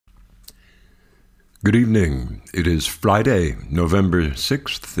Good evening. It is Friday, November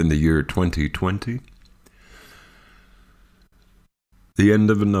 6th in the year 2020. The end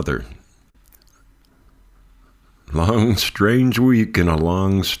of another long, strange week in a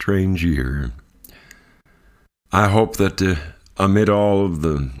long, strange year. I hope that amid all of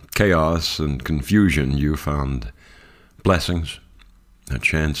the chaos and confusion, you found blessings, a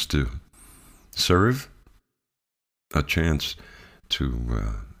chance to serve, a chance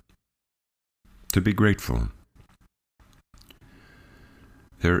to be grateful.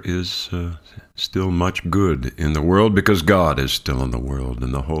 There is still much good in the world because God is still in the world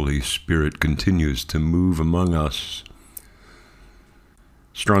and the Holy Spirit continues to move among us.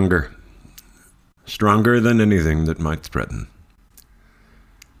 Stronger than anything that might threaten.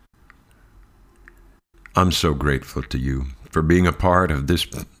 I'm so grateful to you for being a part of this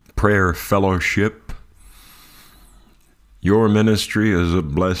prayer fellowship. Your ministry is a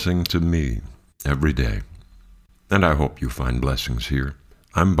blessing to me every day, and I hope you find blessings here.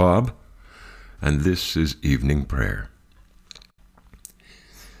 I'm Bob, and this is Evening Prayer.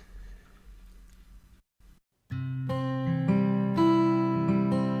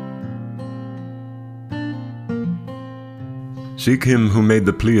 Seek him who made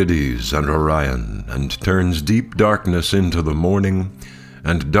the Pleiades and Orion, and turns deep darkness into the morning,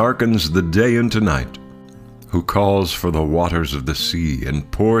 and darkens the day into night, who calls for the waters of the sea,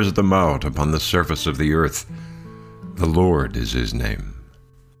 and pours them out upon the surface of the earth. The Lord is his name.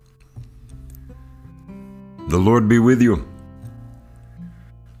 The Lord be with you.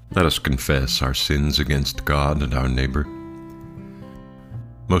 Let us confess our sins against God and our neighbor.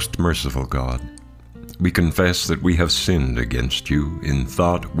 Most merciful God, we confess that we have sinned against you in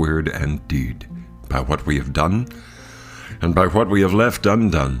thought, word, and deed, by what we have done, and by what we have left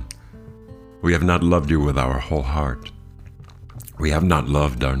undone. We have not loved you with our whole heart. We have not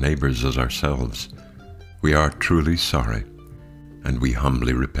loved our neighbors as ourselves. We are truly sorry, and we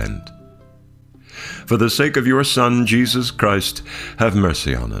humbly repent. For the sake of your Son, Jesus Christ, have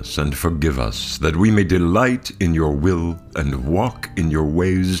mercy on us and forgive us, that we may delight in your will and walk in your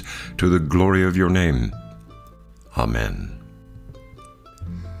ways to the glory of your name. Amen.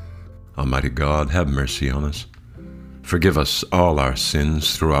 Almighty God, have mercy on us. Forgive us all our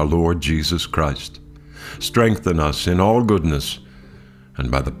sins through our Lord Jesus Christ. Strengthen us in all goodness, and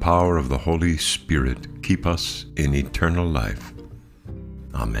by the power of the Holy Spirit, keep us in eternal life.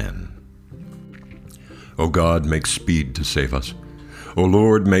 Amen. O God, make speed to save us. O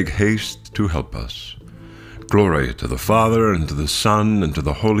Lord, make haste to help us. Glory to the Father, and to the Son, and to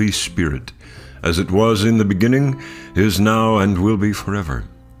the Holy Spirit, as it was in the beginning, is now, and will be forever.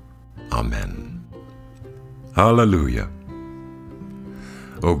 Amen. Hallelujah.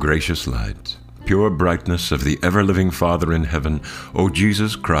 O gracious light, pure brightness of the ever-living Father in heaven, O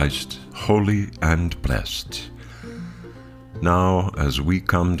Jesus Christ, holy and blessed. Now, as we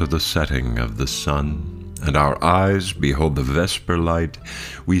come to the setting of the sun, and our eyes behold the vesper light,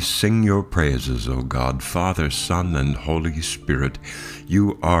 we sing your praises, O God, Father, Son, and Holy Spirit.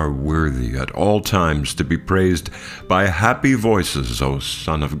 You are worthy at all times to be praised by happy voices, O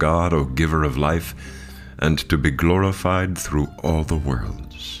Son of God, O Giver of life, and to be glorified through all the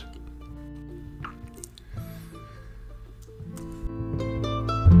worlds.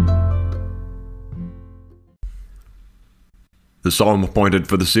 The psalm appointed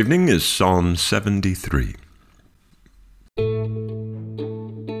for this evening is Psalm 73.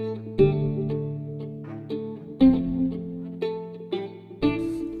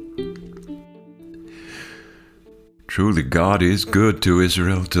 Truly God is good to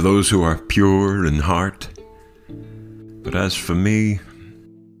Israel, to those who are pure in heart. But as for me,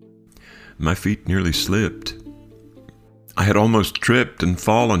 my feet nearly slipped. I had almost tripped and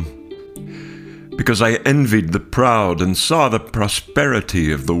fallen, because I envied the proud and saw the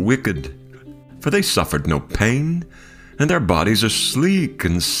prosperity of the wicked. For they suffered no pain, and their bodies are sleek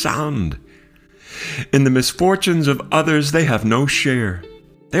and sound. In the misfortunes of others they have no share.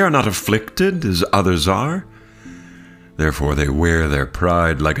 They are not afflicted as others are. Therefore they wear their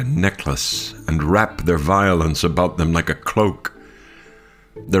pride like a necklace, and wrap their violence about them like a cloak.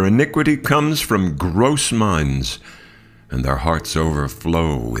 Their iniquity comes from gross minds, and their hearts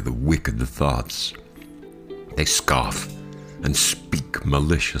overflow with wicked thoughts. They scoff and speak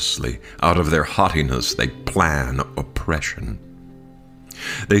maliciously. Out of their haughtiness they plan oppression.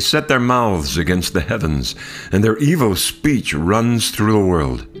 They set their mouths against the heavens, and their evil speech runs through the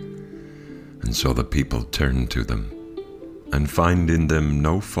world. And so the people turn to them, and find in them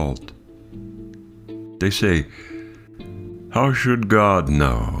no fault. They say, "How should God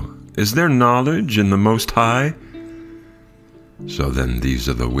know? Is there knowledge in the Most High?" So then these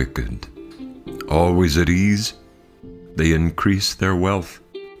are the wicked. Always at ease, they increase their wealth.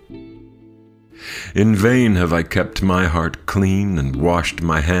 In vain have I kept my heart clean and washed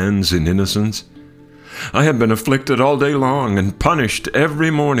my hands in innocence. I have been afflicted all day long and punished every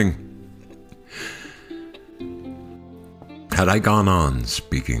morning. Had I gone on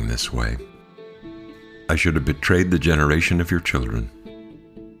speaking this way, I should have betrayed the generation of your children.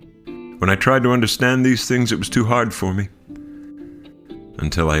 When I tried to understand these things, it was too hard for me,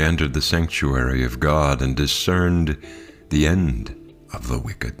 until I entered the sanctuary of God and discerned the end of the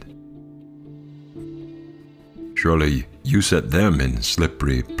wicked. Surely you set them in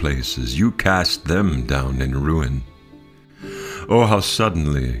slippery places. You cast them down in ruin. Oh, how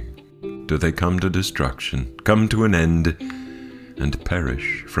suddenly do they come to destruction, come to an end, and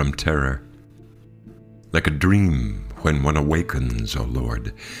perish from terror. Like a dream when one awakens, O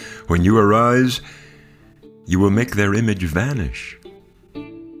Lord. When you arise, you will make their image vanish.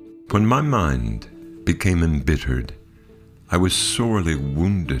 When my mind became embittered, I was sorely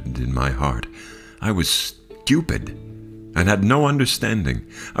wounded in my heart. I was stupid and had no understanding.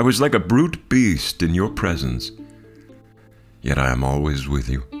 I was like a brute beast in your presence. Yet I am always with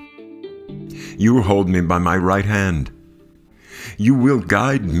you. You hold me by my right hand. You will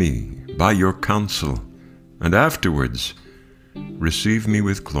guide me by your counsel, and afterwards receive me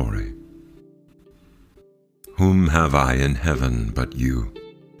with glory. Whom have I in heaven but you?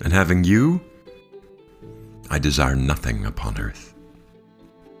 And having you, I desire nothing upon earth.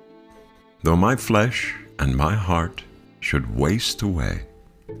 Though my flesh and my heart should waste away,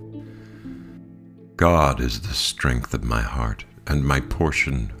 God is the strength of my heart and my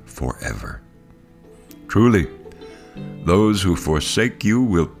portion forever. Truly, those who forsake you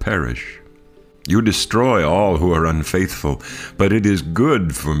will perish. You destroy all who are unfaithful, but it is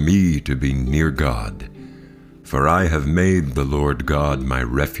good for me to be near God, for I have made the Lord God my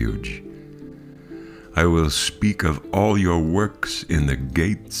refuge. I will speak of all your works in the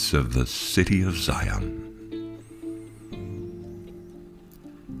gates of the city of Zion.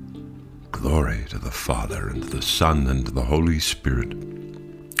 Glory to the Father, and to the Son, and to the Holy Spirit,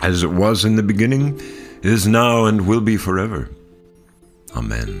 as it was in the beginning, is now, and will be forever.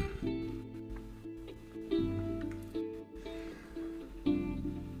 Amen.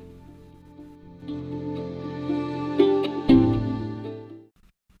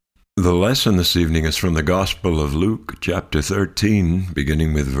 The lesson this evening is from the Gospel of Luke, chapter 13,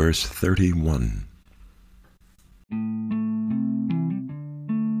 beginning with verse 31.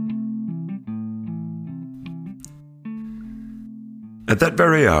 At that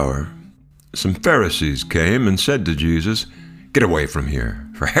very hour, some Pharisees came and said to Jesus, "Get away from here,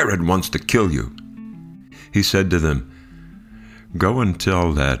 for Herod wants to kill you." He said to them, "Go and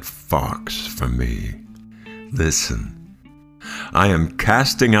tell that fox for me. Listen, I am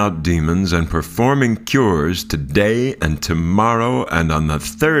casting out demons and performing cures today and tomorrow, and on the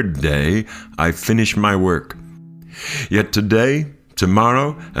third day I finish my work. Yet today,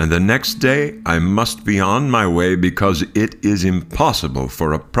 tomorrow, and the next day I must be on my way, because it is impossible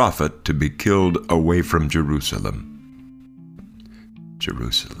for a prophet to be killed away from Jerusalem."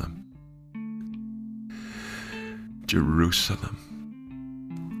 Jerusalem. Jerusalem.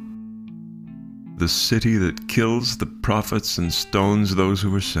 The city that kills the prophets and stones those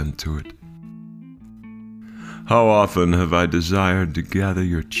who are sent to it. How often have I desired to gather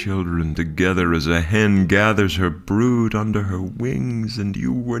your children together as a hen gathers her brood under her wings, and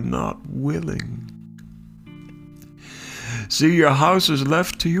you were not willing. See, your house is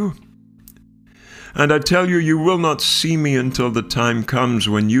left to you. And I tell you, you will not see me until the time comes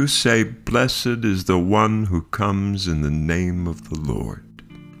when you say, "Blessed is the one who comes in the name of the Lord."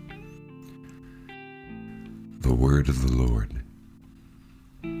 The word of the Lord.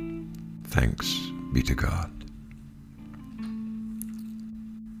 Thanks be to God.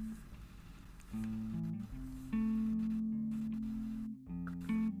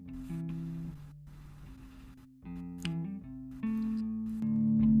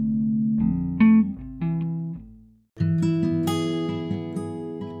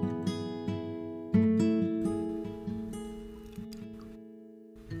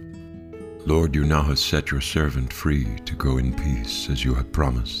 Lord, you now have set your servant free to go in peace, as you have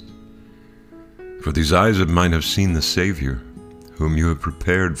promised. For these eyes of mine have seen the Savior, whom you have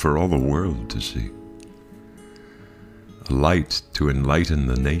prepared for all the world to see, a light to enlighten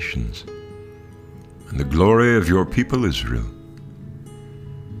the nations, and the glory of your people Israel.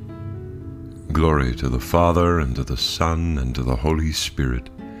 Glory to the Father, and to the Son, and to the Holy Spirit,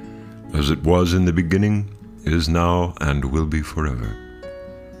 as it was in the beginning, is now, and will be forever.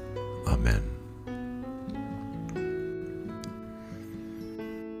 Amen.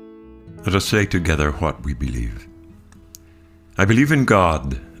 Let us say together what we believe. I believe in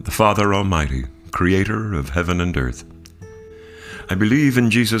God, the Father Almighty, creator of heaven and earth. I believe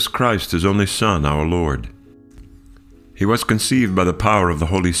in Jesus Christ, his only Son, our Lord. He was conceived by the power of the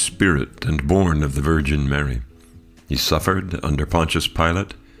Holy Spirit and born of the Virgin Mary. He suffered under Pontius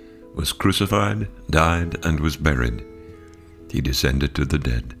Pilate, was crucified, died, and was buried. He descended to the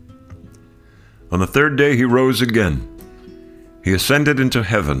dead. On the third day he rose again. He ascended into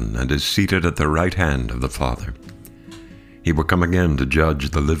heaven and is seated at the right hand of the Father. He will come again to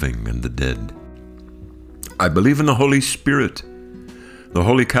judge the living and the dead. I believe in the Holy Spirit, the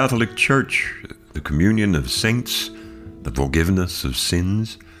Holy Catholic Church, the communion of saints, the forgiveness of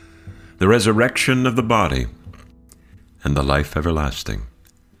sins, the resurrection of the body, and the life everlasting.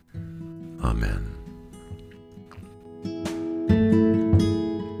 Amen.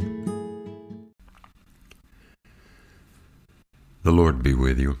 The Lord be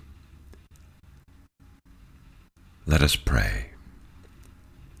with you. Let us pray.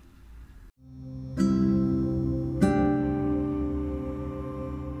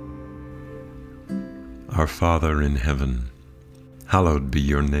 Our Father in heaven, hallowed be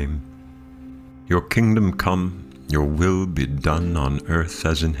your name. Your kingdom come, your will be done on earth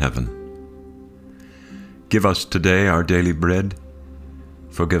as in heaven. Give us today our daily bread.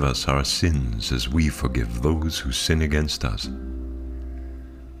 Forgive us our sins as we forgive those who sin against us.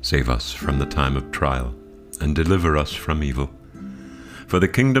 Save us from the time of trial and deliver us from evil. For the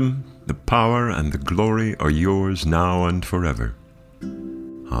kingdom, the power, and the glory are yours now and forever.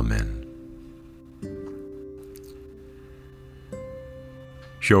 Amen.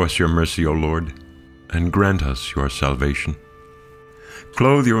 Show us your mercy, O Lord, and grant us your salvation.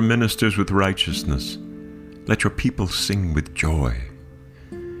 Clothe your ministers with righteousness. Let your people sing with joy.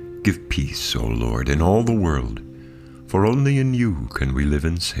 Give peace, O Lord, in all the world, for only in you can we live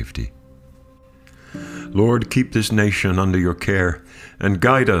in safety. Lord, keep this nation under your care and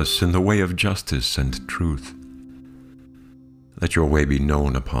guide us in the way of justice and truth. Let your way be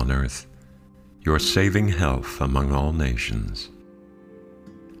known upon earth, your saving health among all nations.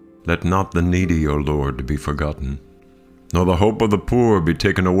 Let not the needy, O Lord, be forgotten, nor the hope of the poor be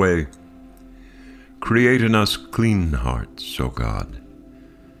taken away. Create in us clean hearts, O God,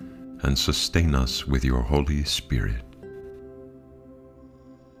 and sustain us with your Holy Spirit.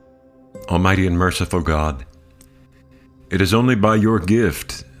 Almighty and merciful God, it is only by your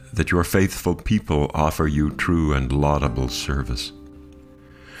gift that your faithful people offer you true and laudable service.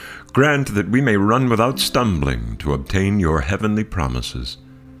 Grant that we may run without stumbling to obtain your heavenly promises,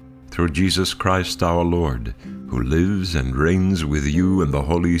 through Jesus Christ our Lord, who lives and reigns with you in the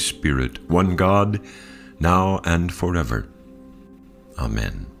Holy Spirit, one God, now and forever.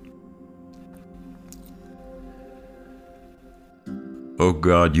 Amen. O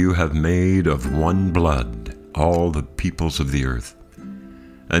God, you have made of one blood all the peoples of the earth,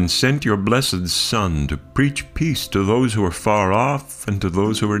 and sent your blessed Son to preach peace to those who are far off and to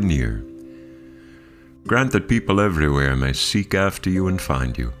those who are near. Grant that people everywhere may seek after you and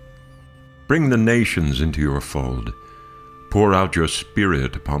find you. Bring the nations into your fold. Pour out your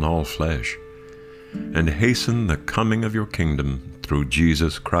Spirit upon all flesh, and hasten the coming of your kingdom through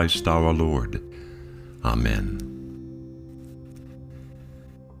Jesus Christ our Lord. Amen.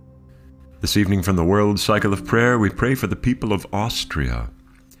 This evening from the World Cycle of Prayer, we pray for the people of Austria.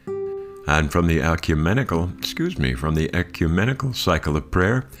 And from the ecumenical cycle of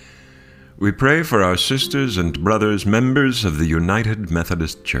prayer, we pray for our sisters and brothers, members of the United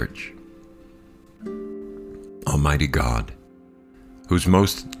Methodist Church. Almighty God, whose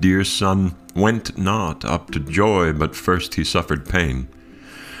most dear Son went not up to joy, but first he suffered pain,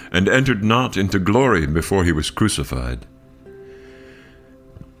 and entered not into glory before he was crucified,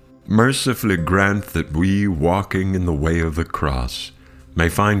 mercifully grant that we, walking in the way of the cross, may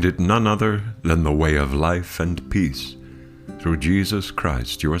find it none other than the way of life and peace, through Jesus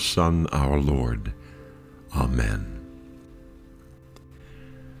Christ, your Son, our Lord. Amen.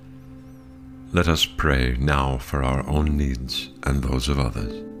 Let us pray now for our own needs and those of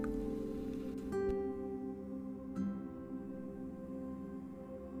others.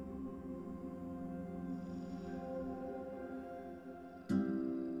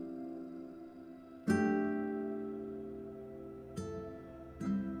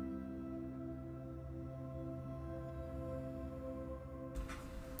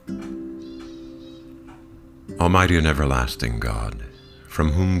 Almighty and everlasting God,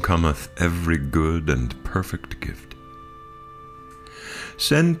 from whom cometh every good and perfect gift,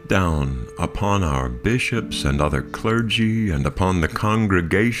 send down upon our bishops and other clergy and upon the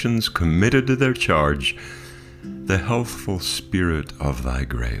congregations committed to their charge the healthful spirit of thy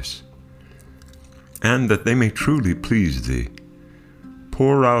grace, and that they may truly please thee,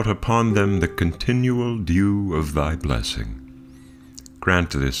 pour out upon them the continual dew of thy blessing.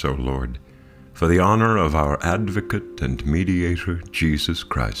 Grant this, O Lord, for the honor of our advocate and mediator, Jesus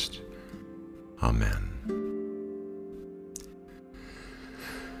Christ. Amen.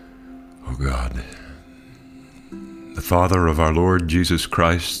 O God, the Father of our Lord Jesus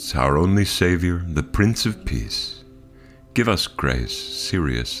Christ, our only Savior, the Prince of Peace, give us grace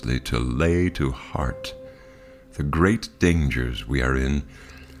seriously to lay to heart the great dangers we are in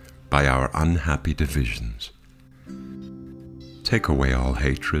by our unhappy divisions. Take away all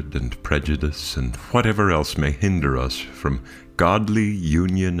hatred and prejudice and whatever else may hinder us from godly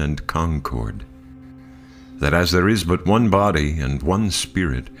union and concord, that as there is but one body and one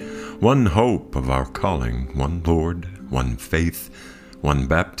Spirit, one hope of our calling, one Lord, one faith, one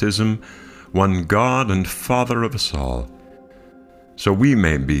baptism, one God and Father of us all, so we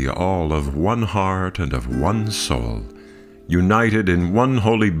may be all of one heart and of one soul, united in one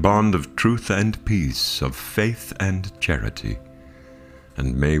holy bond of truth and peace, of faith and charity,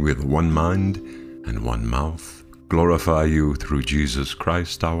 and may with one mind and one mouth glorify you through Jesus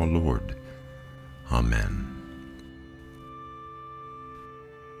Christ our Lord. Amen.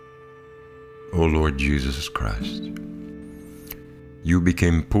 O Lord Jesus Christ, you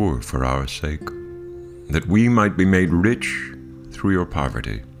became poor for our sake, that we might be made rich through your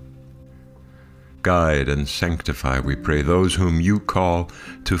poverty. Guide and sanctify, we pray, those whom you call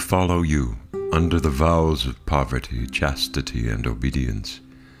to follow you under the vows of poverty, chastity, and obedience,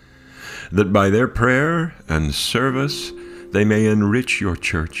 that by their prayer and service they may enrich your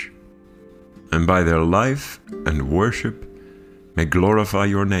church, and by their life and worship may glorify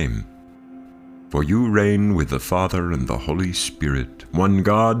your name. For you reign with the Father and the Holy Spirit, one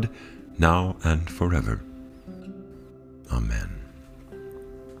God, now and forever. Amen.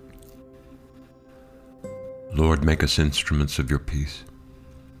 Lord, make us instruments of your peace.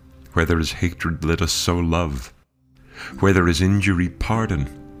 Where there is hatred, let us sow love. Where there is injury, pardon.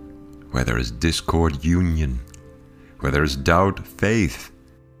 Where there is discord, union. Where there is doubt, faith.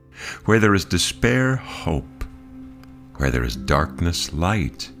 Where there is despair, hope. Where there is darkness,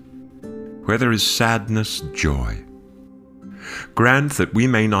 light. Where there is sadness, joy. Grant that we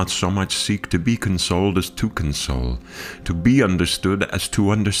may not so much seek to be consoled as to console, to be understood as to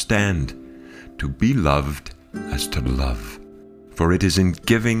understand, to be loved as to love. For it is in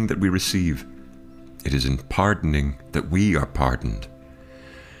giving that we receive, it is in pardoning that we are pardoned,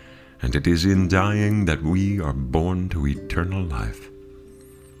 and it is in dying that we are born to eternal life.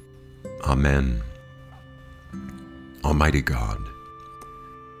 Amen. Almighty God,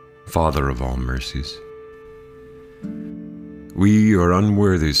 Father of all mercies, we, your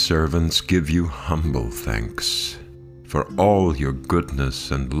unworthy servants, give you humble thanks for all your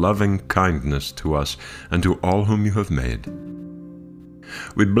goodness and loving kindness to us and to all whom you have made.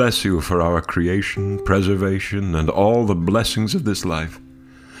 We bless you for our creation, preservation, and all the blessings of this life,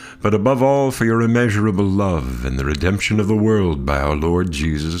 but above all for your immeasurable love and the redemption of the world by our Lord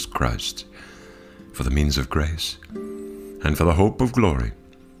Jesus Christ, for the means of grace, and for the hope of glory.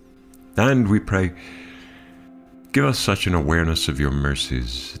 And we pray, give us such an awareness of your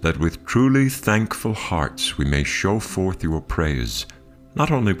mercies that with truly thankful hearts we may show forth your praise,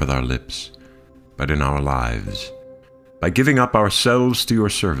 not only with our lips, but in our lives, by giving up ourselves to your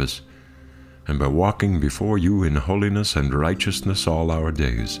service, and by walking before you in holiness and righteousness all our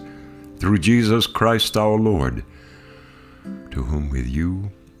days, through Jesus Christ our Lord, to whom with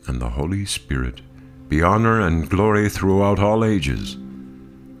you and the Holy Spirit be honor and glory throughout all ages.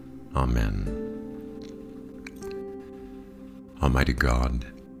 Amen. Almighty God,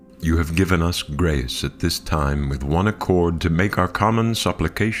 you have given us grace at this time with one accord to make our common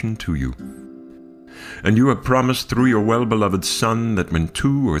supplication to you. And you have promised through your well-beloved Son that when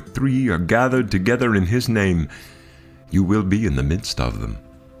 2 or 3 are gathered together in his name, you will be in the midst of them.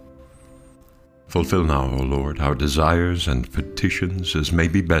 Fulfill now, O Lord, our desires and petitions as may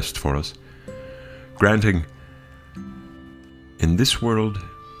be best for us, granting in this world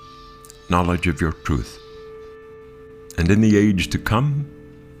knowledge of your truth, and in the age to come,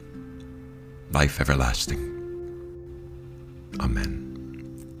 life everlasting. Amen.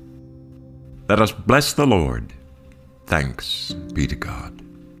 Let us bless the Lord. Thanks be to God.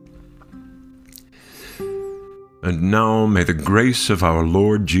 And now may the grace of our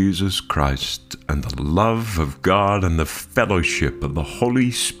Lord Jesus Christ and the love of God and the fellowship of the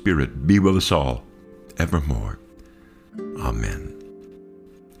Holy Spirit be with us all evermore. Amen.